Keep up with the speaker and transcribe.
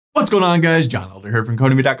What's going on, guys? John Elder here from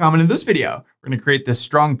Codemy.com, and in this video, we're going to create this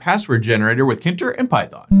strong password generator with Tkinter and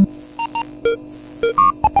Python.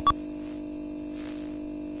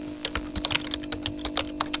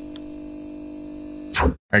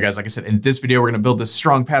 All right, guys, like I said, in this video, we're going to build this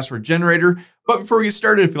strong password generator. But before we get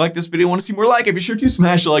started, if you like this video and want to see more like it, be sure to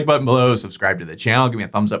smash the like button below, subscribe to the channel, give me a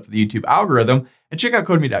thumbs up for the YouTube algorithm, and check out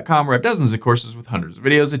Codemy.com, where I have dozens of courses with hundreds of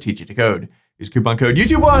videos that teach you to code. Use coupon code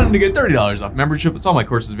YouTube1 to get $30 off membership. It's all my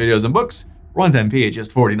courses, videos, and books. One-time fee at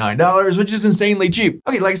just $49, which is insanely cheap.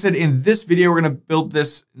 Okay, like I said, in this video, we're going to build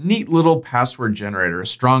this neat little password generator, a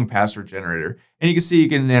strong password generator. And you can see you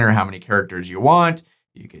can enter how many characters you want.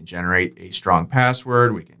 You can generate a strong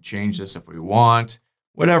password. We can change this if we want,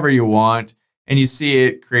 whatever you want. And you see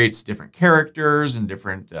it creates different characters and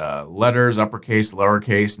different letters, uppercase,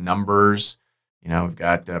 lowercase, numbers. You know, we've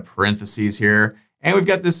got parentheses here. And we've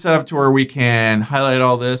got this set up to where we can highlight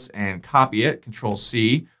all this and copy it,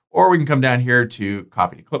 Control-C, or we can come down here to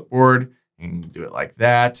copy to clipboard and do it like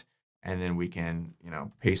that. And then we can,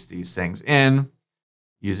 paste these things in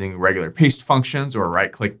using regular paste functions or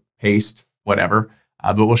right-click paste, whatever.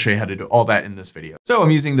 But we'll show you how to do all that in this video. So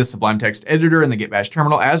I'm using the Sublime Text Editor and the Git Bash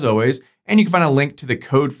terminal as always, and you can find a link to the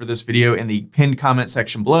code for this video in the pinned comment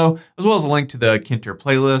section below, as well as a link to the Tkinter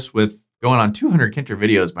playlist with going on 200 Tkinter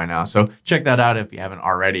videos by now. So check that out if you haven't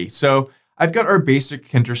already. So I've got our basic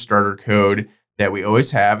Tkinter starter code that we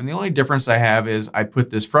always have. And the only difference I have is I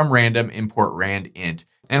put this from random, import rand int.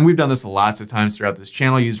 And we've done this lots of times throughout this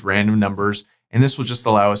channel, use random numbers. And this will just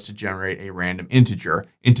allow us to generate a random integer,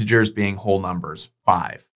 integers being whole numbers,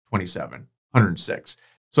 5, 27, 106.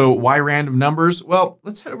 So why random numbers? Well,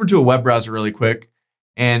 let's head over to a web browser really quick.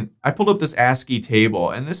 And I pulled up this ASCII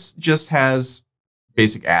table, and this just has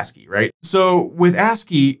basic ASCII, right? So with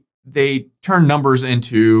ASCII, they turn numbers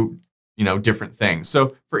into, different things.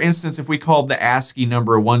 So for instance, if we called the ASCII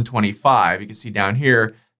number 125, you can see down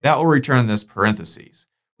here, that will return this parentheses.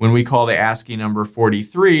 When we call the ASCII number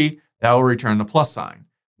 43, that will return the plus sign.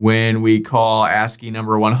 When we call ASCII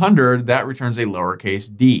number 100, that returns a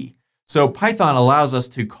lowercase d. So Python allows us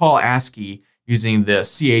to call ASCII using the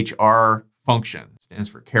CHR function, stands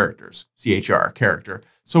for characters, CHR, character.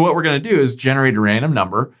 So what we're going to do is generate a random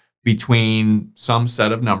number between some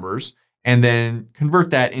set of numbers and then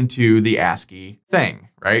convert that into the ASCII thing,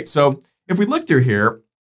 right? So if we look through here,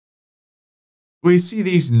 we see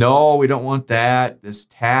these null, we don't want that. This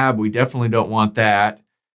tab, we definitely don't want that,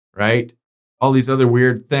 right? All these other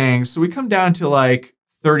weird things. So we come down to like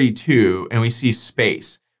 32 and we see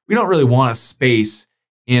space. We don't really want a space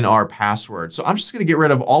in our password. So I'm just going to get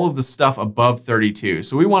rid of all of the stuff above 32.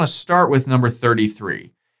 So we want to start with number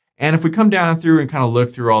 33. And if we come down through and kind of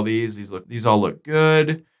look through all these all look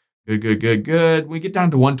good. Good. We get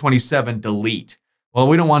down to 127, delete. Well,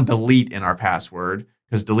 we don't want delete in our password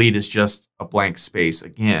because delete is just a blank space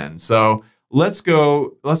again. So let's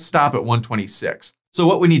stop at 126. So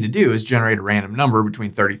what we need to do is generate a random number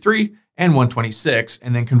between 33 and 126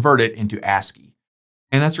 and then convert it into ASCII.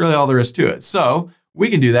 And that's really all there is to it. So we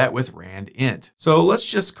can do that with rand int. So let's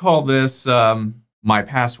just call this my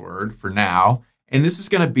password for now. And this is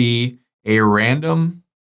going to be a random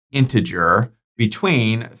integer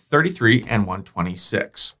between 33 and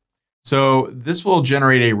 126. So this will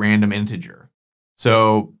generate a random integer.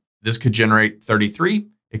 So this could generate 33.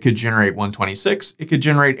 It could generate 126. It could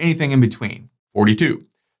generate anything in between, 42.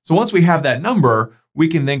 So once we have that number, we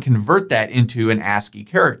can then convert that into an ASCII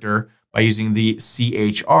character by using the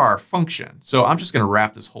CHR function. So I'm just going to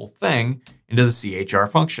wrap this whole thing into the CHR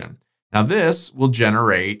function. Now this will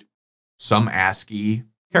generate some ASCII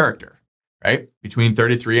character, right? Between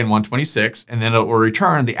 33 and 126, and then it will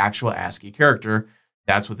return the actual ASCII character.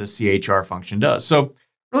 That's what the CHR function does. So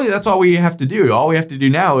really that's all we have to do. All we have to do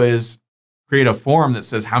now is create a form that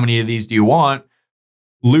says how many of these do you want,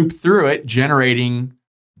 loop through it, generating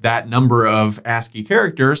that number of ASCII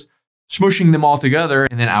characters, smooshing them all together,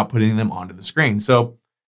 and then outputting them onto the screen. So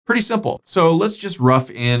pretty simple. So let's just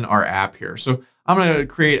rough in our app here. So I'm going to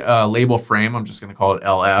create a label frame. I'm just going to call it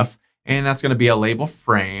LF, and that's going to be a label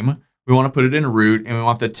frame. We want to put it in root, and we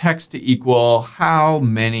want the text to equal how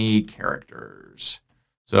many characters.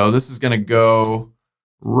 So this is going to go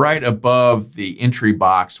right above the entry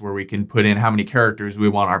box where we can put in how many characters we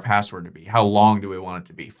want our password to be. How long do we want it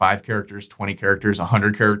to be? 5 characters, 20 characters,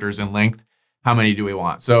 100 characters in length? How many do we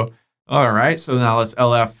want? So, all right, so now let's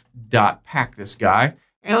lf.pack this guy.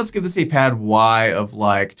 And let's give this a pad Y of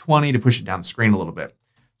like 20 to push it down the screen a little bit.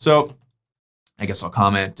 So I guess I'll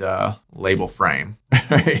comment label frame.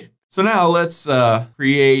 Right. So now let's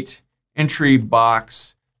create entry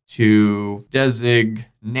box to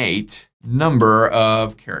designate number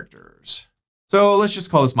of characters. So let's just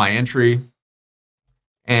call this my entry.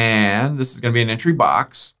 And this is going to be an entry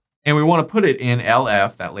box. And we want to put it in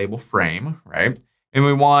LF, that label frame, right? And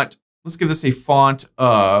we want, let's give this a font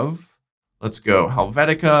of, let's go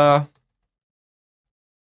Helvetica.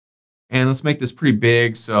 And let's make this pretty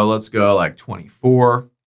big. So let's go like 24.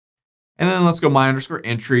 And then let's go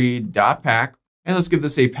my_entry.pack. And let's give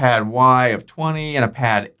this a pad Y of 20 and a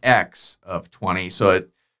pad X of 20. So it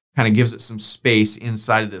kind of gives it some space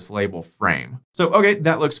inside of this label frame. So, okay,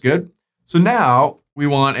 that looks good. So now we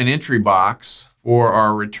want an entry box for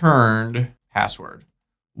our returned password.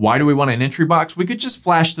 Why do we want an entry box? We could just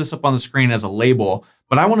flash this up on the screen as a label,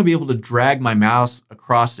 but I want to be able to drag my mouse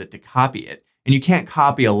across it to copy it. And you can't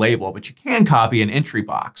copy a label, but you can copy an entry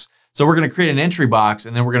box. So we're going to create an entry box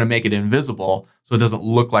and then we're going to make it invisible so it doesn't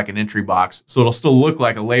look like an entry box. So it'll still look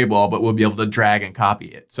like a label, but we'll be able to drag and copy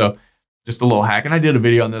it. So just a little hack. And I did a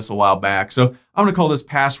video on this a while back. So I'm going to call this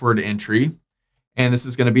password entry. And this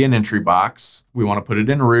is going to be an entry box. We want to put it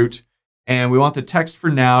in root. And we want the text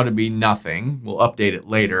for now to be nothing. We'll update it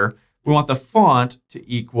later. We want the font to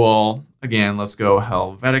equal, again, let's go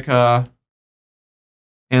Helvetica.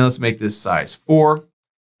 And let's make this size 4.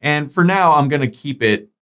 And for now, I'm going to keep it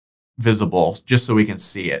visible just so we can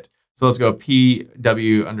see it. So let's go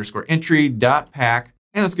pw_entry.pack.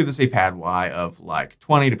 And let's give this a pad Y of like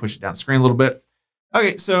 20 to push it down the screen a little bit.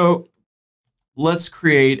 Okay, so let's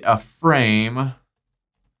create a frame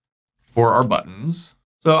for our buttons.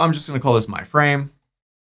 So I'm just going to call this my frame.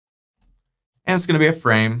 And it's going to be a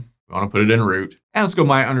frame. We want to put it in root. And let's go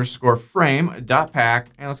my_frame.pack.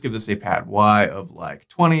 And let's give this a pad Y of like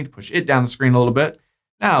 20 to push it down the screen a little bit.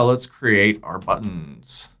 Now let's create our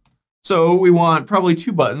buttons. So we want probably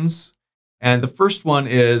 2 buttons. And the first one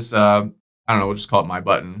is, I don't know, we'll just call it my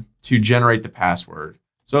button to generate the password.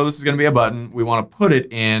 So this is going to be a button. We want to put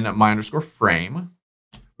it in my_frame.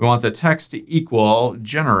 We want the text to equal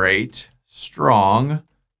generate strong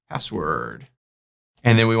password.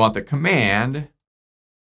 And then we want the command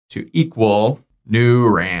to equal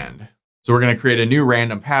new rand. So we're going to create a new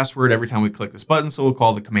random password every time we click this button. So we'll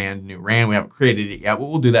call the command new rand. We haven't created it yet, but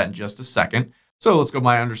we'll do that in just a second. So let's go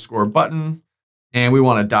my_button. And we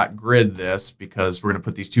want to .grid this because we're going to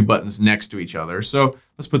put these 2 buttons next to each other. So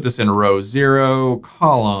let's put this in row 0,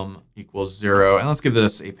 column equals 0. And let's give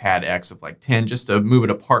this a pad X of like 10 just to move it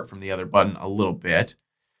apart from the other button a little bit.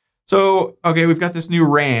 So, okay, we've got this new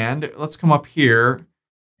rand. Let's come up here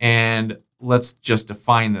and let's just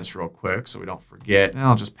define this real quick so we don't forget. And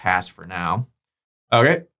I'll just pass for now.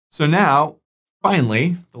 Okay, so now,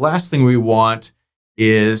 finally, the last thing we want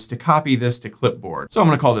is to copy this to Clipboard. So I'm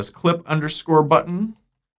going to call this clip_button.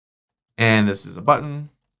 And this is a button.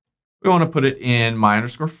 We want to put it in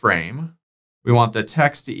my_frame. We want the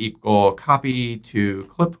text to equal copy to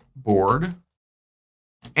Clipboard.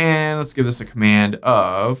 And let's give this a command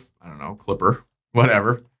of, I don't know, clipper,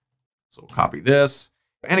 whatever. So we'll copy this.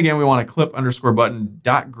 And again, we want to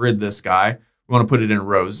clip_button.grid this guy. We want to put it in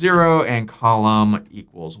row 0 and column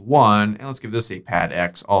equals 1. And let's give this a pad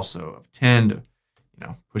X also of 10 to,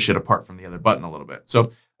 push it apart from the other button a little bit.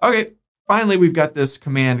 So, okay, finally, we've got this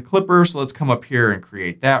command clipper. So let's come up here and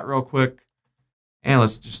create that real quick. And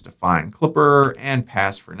let's just define clipper and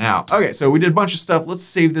pass for now. Okay, so we did a bunch of stuff. Let's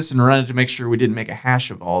save this and run it to make sure we didn't make a hash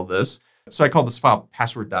of all this. So I called this file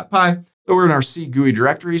password.py. So we're in our C GUI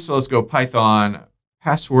directory. So let's go Python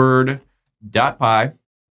password.py.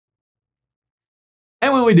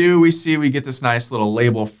 And when we do, we see we get this nice little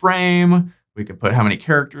label frame. We can put how many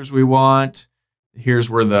characters we want. Here's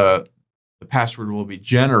where the password will be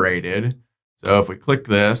generated. So if we click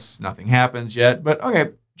this, nothing happens yet. But okay,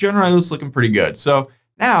 generally it's looking pretty good. So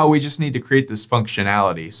now we just need to create this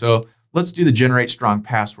functionality. So let's do the generate strong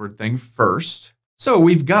password thing first. So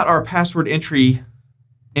we've got our password entry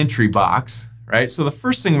box, right? So the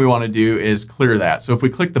first thing we want to do is clear that. So if we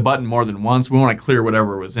click the button more than once, we want to clear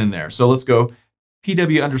whatever was in there. So let's go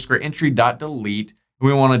pw_entry.delete.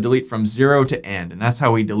 We want to delete from 0 to end. And that's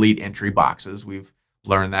how we delete entry boxes. We've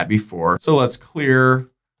learned that before. So let's clear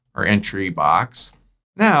our entry box.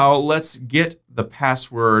 Now let's get the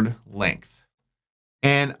password length.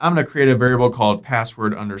 And I'm going to create a variable called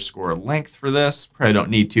password_length for this. Probably don't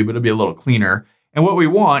need to, but it'll be a little cleaner. And what we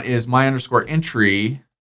want is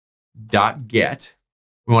my_entry.get.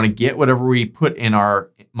 We want to get whatever we put in our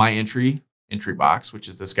my_entry box, which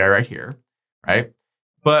is this guy right here, right?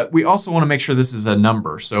 But we also want to make sure this is a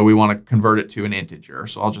number. So we want to convert it to an integer.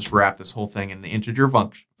 So I'll just wrap this whole thing in the integer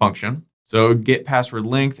function. So get password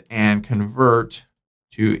length and convert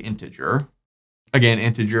to integer. Again,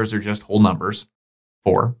 integers are just whole numbers.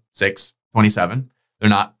 4, 6, 27. They're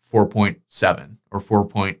not 4.7 or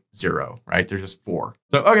 4.0, right? They're just 4.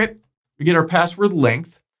 So, okay, we get our password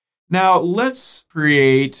length. Now let's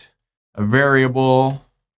create a variable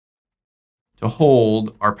to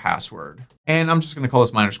hold our password. And I'm just going to call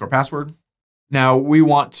this my_password. Now we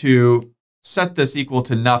want to set this equal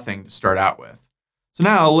to nothing to start out with. So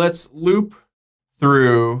now let's loop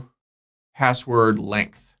through password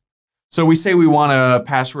length. So we say we want a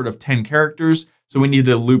password of 10 characters, so we need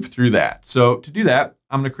to loop through that. So to do that,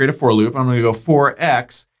 I'm going to create a for loop. I'm going to go for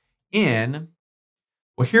x in,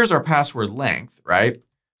 well, here's our password length, right?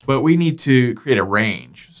 But we need to create a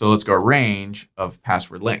range. So let's go range of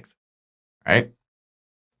password length, right?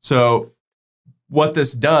 So what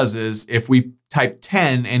this does is if we type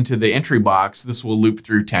 10 into the entry box, this will loop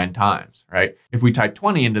through 10 times, right? If we type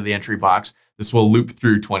 20 into the entry box, this will loop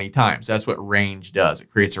through 20 times. That's what range does.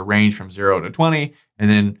 It creates a range from 0 to 20, and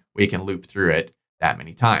then we can loop through it that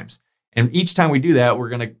many times. And each time we do that, we're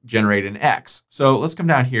going to generate an X. So let's come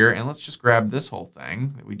down here and let's just grab this whole thing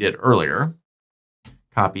that we did earlier.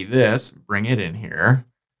 Copy this, bring it in here,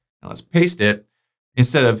 and let's paste it.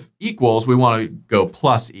 Instead of equals, we want to go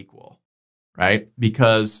plus equal, right?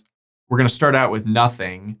 Because we're going to start out with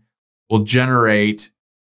nothing. We'll generate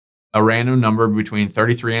a random number between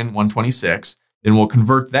 33 and 126. Then we'll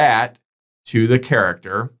convert that to the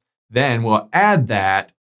character. Then we'll add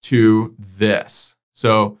that to this.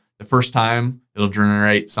 So the first time it'll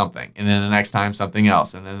generate something, and then the next time something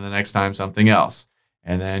else, and then the next time something else.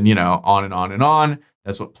 And then, you know, on and on and on.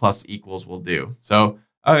 That's what plus equals will do. So,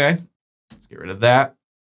 okay, let's get rid of that.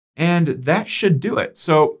 And that should do it.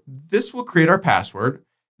 So this will create our password.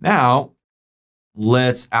 Now,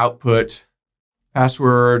 let's output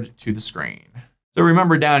password to the screen. So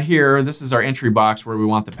remember down here, this is our entry box where we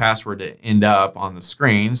want the password to end up on the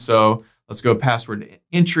screen. So let's go password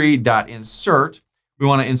entry.insert. We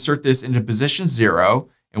want to insert this into position 0.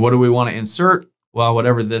 And what do we want to insert? Well,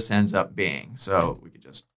 whatever this ends up being. So we could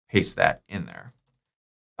just paste that in there.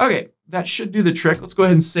 Okay, that should do the trick. Let's go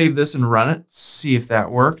ahead and save this and run it. See if that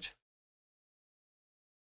worked.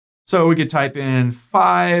 So we could type in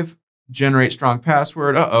 5, generate strong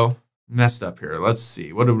password. Uh-oh, messed up here. Let's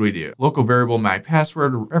see, what did we do? Local variable my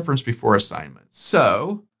password, reference before assignment.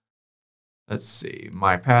 So let's see,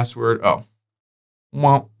 my password. Oh,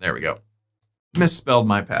 well, there we go. Misspelled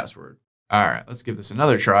my password. All right, let's give this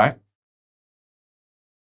another try.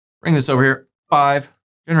 Bring this over here. 5,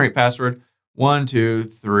 generate password. 1, 2,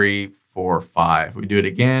 3, 4, 5. We do it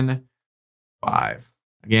again. 5.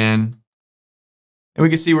 Again. And we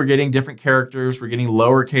can see we're getting different characters. We're getting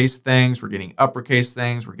lowercase things. We're getting uppercase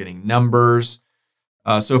things. We're getting numbers.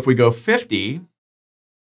 So if we go 50,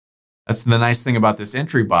 that's the nice thing about this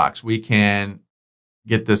entry box. We can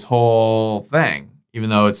get this whole thing, even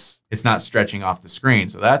though it's not stretching off the screen.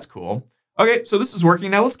 So that's cool. Okay, so this is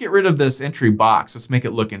working. Now let's get rid of this entry box. Let's make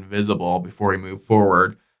it look invisible before we move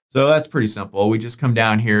forward. So that's pretty simple. We just come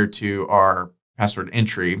down here to our password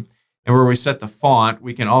entry, and where we set the font,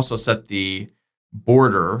 we can also set the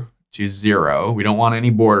border to 0. We don't want any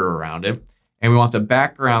border around it. And we want the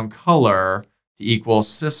background color to equal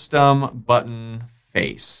system button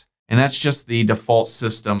face. And that's just the default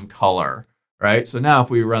system color, right? So now if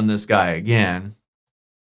we run this guy again,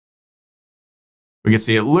 we can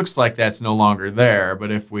see it looks like that's no longer there.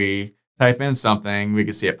 But if we type in something, we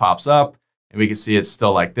can see it pops up. And we can see it's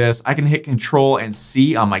still like this. I can hit Control and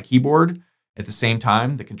C on my keyboard at the same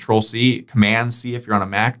time. The Control C, Command C if you're on a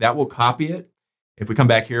Mac, that will copy it. If we come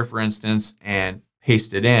back here, for instance, and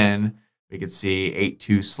paste it in, we can see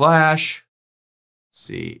 82/.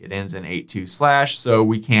 See, it ends in 82/. So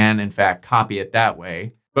we can, in fact, copy it that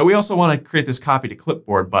way. But we also want to create this copy to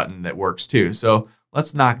clipboard button that works too. So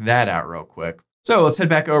let's knock that out real quick. So let's head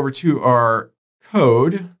back over to our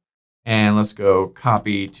code. And let's go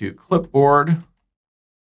copy to clipboard.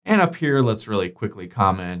 And up here, let's really quickly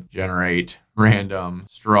comment, generate random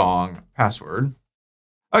strong password.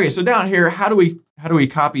 Okay, so down here, how do we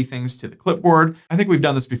copy things to the clipboard? I think we've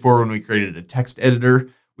done this before when we created a text editor.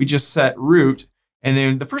 We just set root, and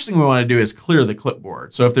then the first thing we want to do is clear the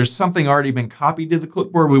clipboard. So if there's something already been copied to the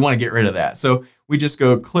clipboard, we want to get rid of that. So we just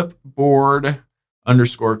go clipboard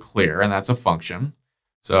 _clear, and that's a function.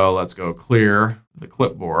 So let's go clear the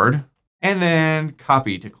clipboard. And then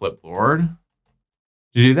copy to clipboard. To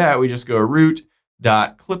do that, we just go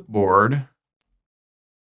root.clipboard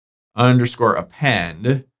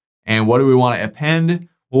 _append. And what do we want to append?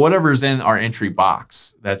 Well, whatever's in our entry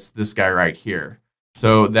box. That's this guy right here.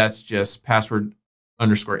 So that's just password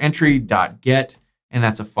 _entry.get. And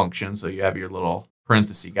that's a function. So you have your little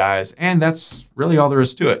parenthesis guys. And that's really all there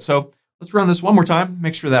is to it. So let's run this one more time,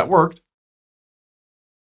 make sure that worked.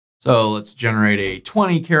 So let's generate a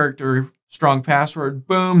 20 character strong password.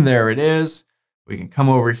 Boom, there it is. We can come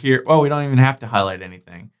over here. Well, we don't even have to highlight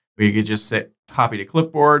anything. We could just say copy to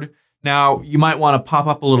clipboard. Now, you might want to pop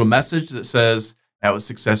up a little message that says that was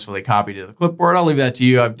successfully copied to the clipboard. I'll leave that to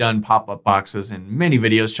you. I've done pop-up boxes in many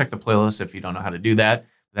videos. Check the playlist if you don't know how to do that.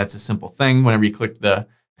 That's a simple thing. Whenever you click the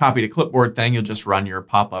copy to clipboard thing, you'll just run your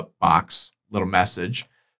pop-up box little message.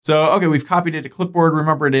 So, okay, we've copied it to clipboard.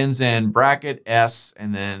 Remember, it ends in bracket, S,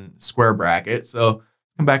 and then square bracket. So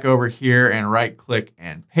come back over here and right click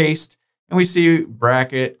and paste. And we see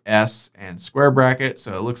bracket, S, and square bracket.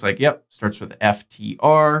 So it looks like, yep, starts with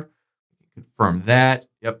FTR. Confirm that,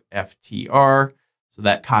 yep, FTR. So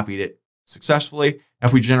that copied it successfully. Now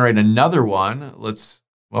if we generate another one,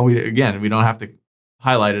 we don't have to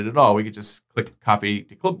highlight it at all. We could just click copy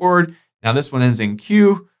to clipboard. Now this one ends in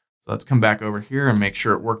Q. So let's come back over here and make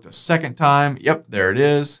sure it worked a second time. Yep, there it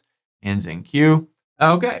is, ends in Q.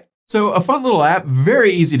 Okay. So a fun little app,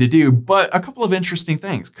 very easy to do, but a couple of interesting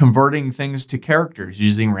things. Converting things to characters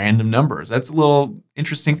using random numbers. That's a little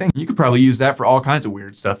interesting thing. You could probably use that for all kinds of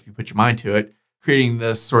weird stuff if you put your mind to it. Creating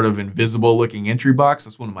this sort of invisible looking entry box.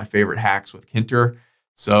 That's one of my favorite hacks with Tkinter.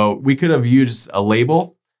 So we could have used a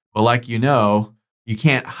label, but like you know, you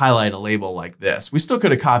can't highlight a label like this. We still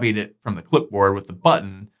could have copied it from the clipboard with the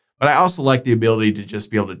button, but I also like the ability to just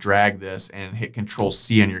be able to drag this and hit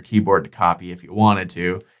Control-C on your keyboard to copy if you wanted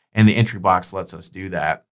to. And the entry box lets us do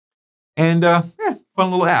that. And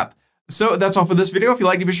fun little app. So that's all for this video. If you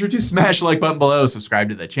liked it, be sure to smash the like button below, subscribe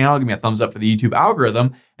to the channel, give me a thumbs up for the YouTube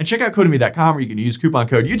algorithm, and check out Codemy.com where you can use coupon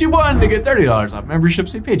code YouTube1 to get $30 off membership.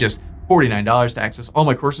 So you pay just $49 to access all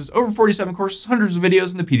my courses, over 47 courses, hundreds of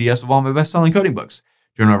videos, and the PDFs of all my best-selling coding books.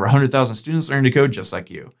 Join over 100,000 students learning to code just like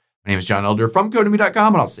you. My name is John Elder from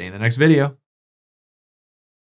Codemy.com, and I'll see you in the next video.